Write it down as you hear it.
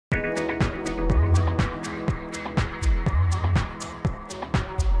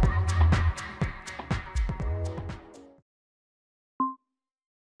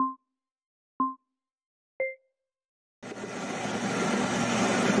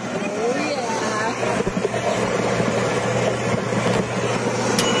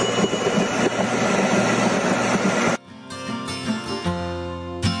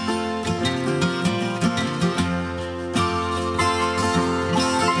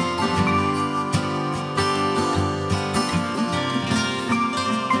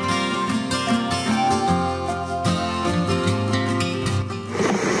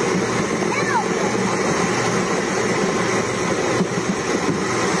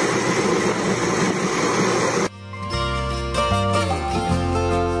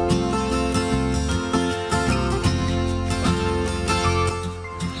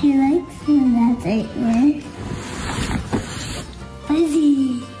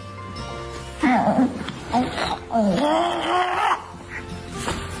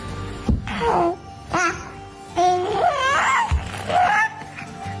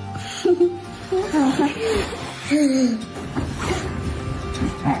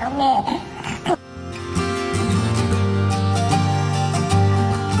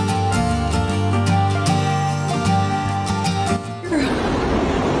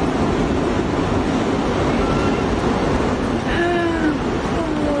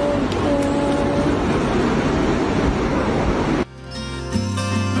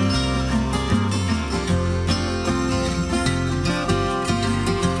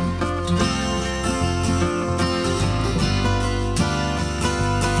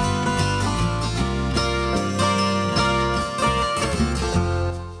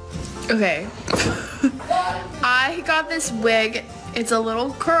Okay, I got this wig. It's a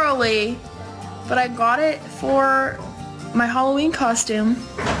little curly, but I got it for my Halloween costume.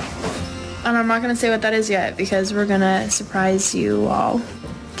 And I'm not gonna say what that is yet because we're gonna surprise you all.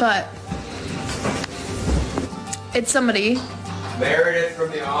 But it's somebody. Meredith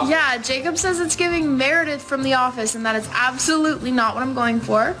from The Office? Yeah, Jacob says it's giving Meredith from The Office, and that is absolutely not what I'm going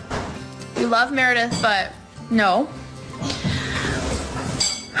for. We love Meredith, but no.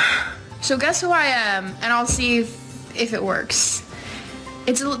 So guess who I am, and I'll see if it works.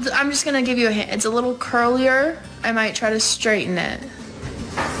 I'm just gonna give you a hint. It's a little curlier. I might try to straighten it.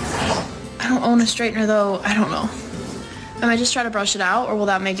 I don't own a straightener though. I don't know. I might just try to brush it out, or will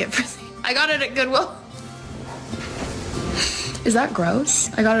that make it frizzy? I got it at Goodwill. Is that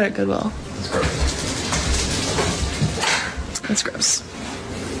gross? I got it at Goodwill. It's gross. That's gross.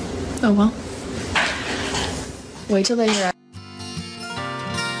 Oh well. Wait till they hear it.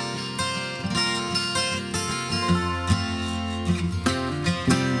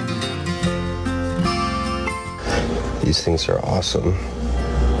 These things are awesome.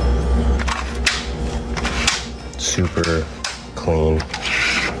 Super clean.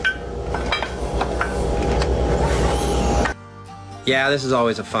 Yeah, this is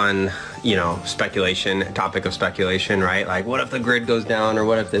always a fun, you know, topic of speculation, right? Like, what if the grid goes down, or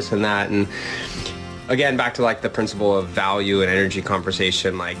what if this and that? And again, back to like the principle of value and energy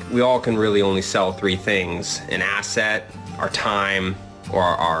conversation, like we all can really only sell three things: an asset, our time, or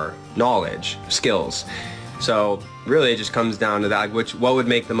our knowledge, skills. So really it just comes down to that, what would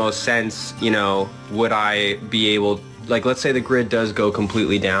make the most sense, you know, would I be able, like let's say the grid does go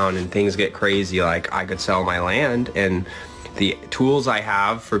completely down and things get crazy, like I could sell my land and the tools I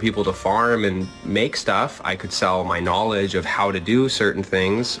have for people to farm and make stuff, I could sell my knowledge of how to do certain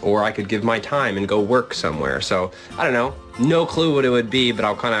things, or I could give my time and go work somewhere. So I don't know, no clue what it would be, but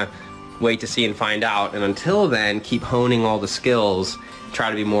I'll kind of wait to see and find out. And until then, keep honing all the skills, try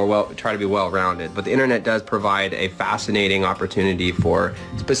to be well-rounded. But the internet does provide a fascinating opportunity for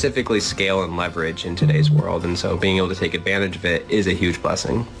specifically scale and leverage in today's world, and so being able to take advantage of it is a huge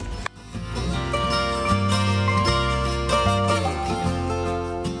blessing.